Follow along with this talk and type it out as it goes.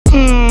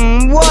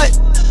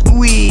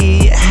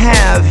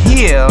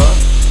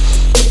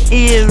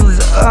is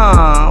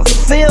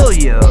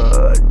failure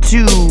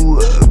to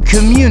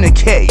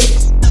communicate.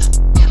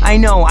 I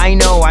know,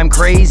 I'm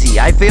crazy.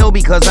 I fail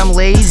because I'm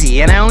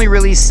lazy, and I only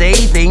really say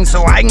things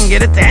so I can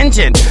get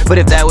attention. But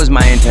if that was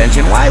my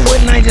intention, why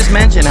wouldn't I just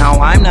mention how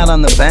I'm not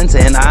on the fence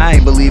and I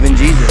believe in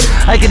Jesus?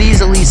 I could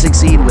easily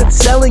succeed with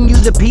selling you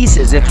the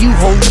pieces if you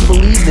wholly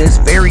believe this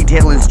fairy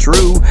tale is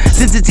true.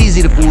 Since it's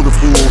easy to fool the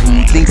fool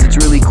who thinks it's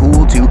really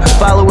cool to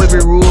follow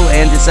every rule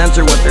and to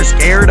censor what they're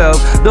scared of.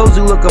 Those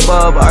who look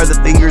above are the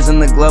fingers in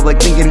the glove,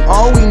 like thinking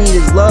all we need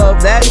is love.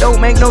 That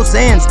don't make no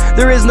sense.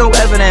 There is no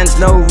evidence,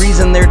 no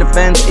reason their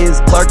defense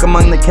is Clark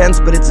among the Kents,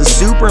 but it's a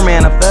super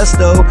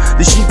manifesto.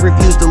 The sheep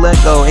refuse to let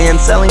go, and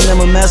selling them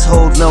a mess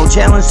holds no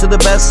challenge to the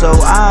best, so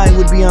I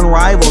would be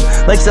unrivaled,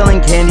 like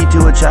selling candy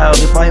to a child.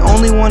 If I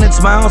only wanted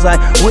smiles, I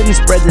wouldn't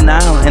spread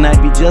denial, and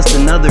I'd be just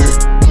another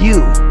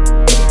you.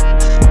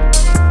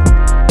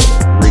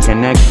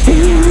 Reconnect.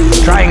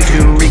 Trying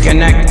to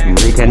reconnect.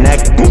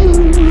 Reconnect.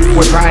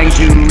 We're trying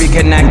to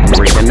reconnect.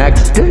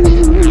 Reconnect.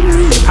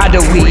 How do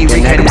we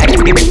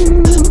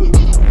reconnect?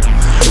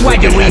 Why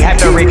do we have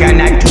to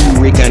reconnect?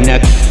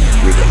 Reconnect.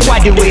 Why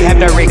do we have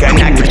to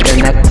reconnect?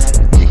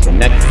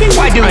 Reconnect.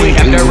 Why do we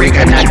have to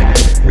reconnect?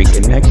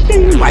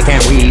 Reconnect. Why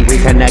can't we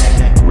reconnect?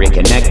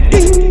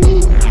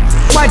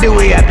 Reconnect. Why do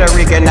we have to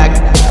reconnect?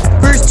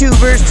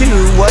 Verse 2,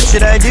 what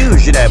should I do?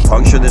 Should I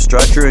puncture the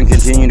structure and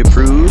continue to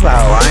prove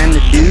how I am the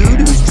dude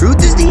whose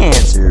truth is the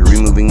answer?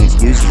 Removing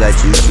excuses I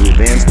choose to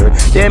advance toward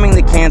damning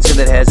the cancer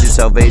that has your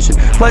salvation,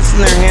 clutched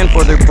in their hand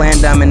for their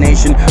planned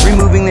domination.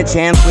 Removing the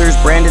chancellors,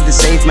 branded the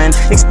safe men,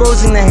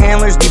 exposing the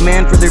handlers'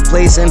 demand for their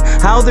place, and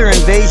how their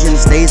invasion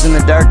stays in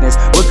the darkness.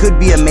 What could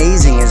be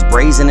amazing is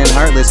brazen and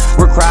heartless.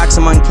 We're crocs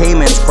among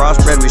caimans,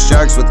 crossbred with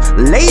sharks with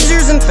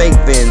lasers and fake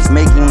fins,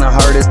 making the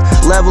hardest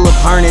level of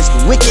harnessed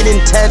wicked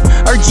intent.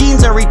 Our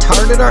genes are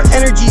retarded, our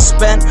energy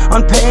spent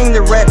on paying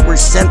the rent. We're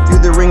sent through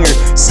the ringer,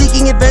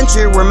 seeking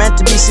adventure. We're meant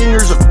to be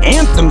singers of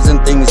anthems and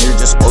things you're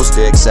just supposed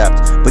to accept,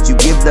 but you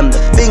give them the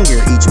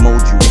finger, each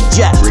mold you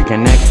reject.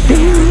 Reconnect.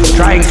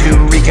 Trying to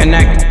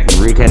reconnect.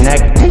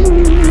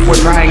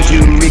 We're trying to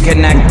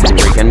reconnect.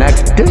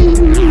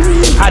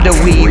 How do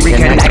we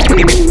reconnect?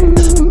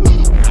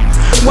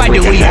 Why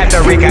do we have to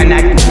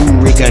reconnect?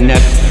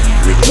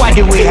 Why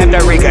do we have to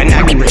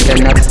reconnect?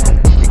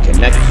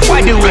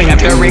 Why do we have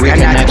to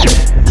reconnect?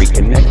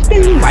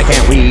 Why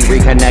can't we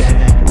reconnect?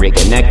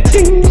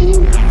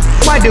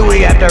 Why do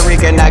we have to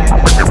reconnect?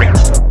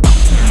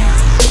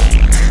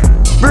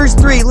 Verse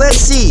 3,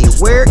 let's see,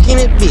 where can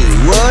it be?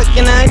 What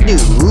can I do?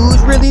 Who's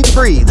really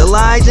free? The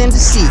lies and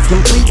deceit,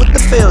 complete with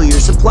the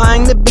failure,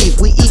 supplying the beef.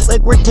 We eat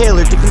like we're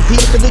tailored to compete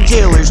for the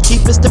jailer's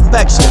cheapest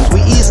affections. We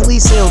easily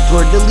sail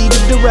toward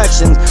deleted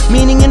directions,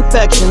 meaning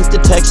infections,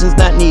 detections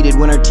not needed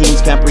when our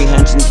team's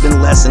comprehension's been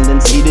lessened and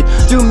seeded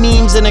through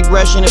memes and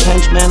aggression. If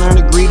henchmen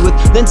aren't agreed with,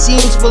 then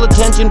seems full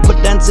attention put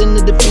dents in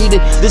the defeated.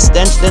 The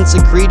stench then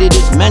secreted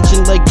is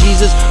mentioned like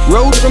Jesus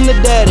rose from the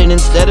dead, and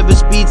instead of a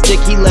speed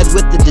stick, he led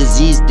with the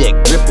disease dick.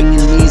 Dripping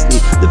and measly,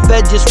 the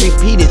Fed just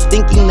repeated,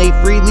 thinking they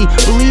freely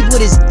believe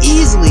what is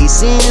easily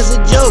seen as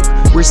a joke.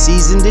 We're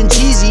seasoned and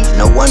cheesy,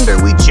 no wonder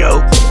we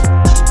joke.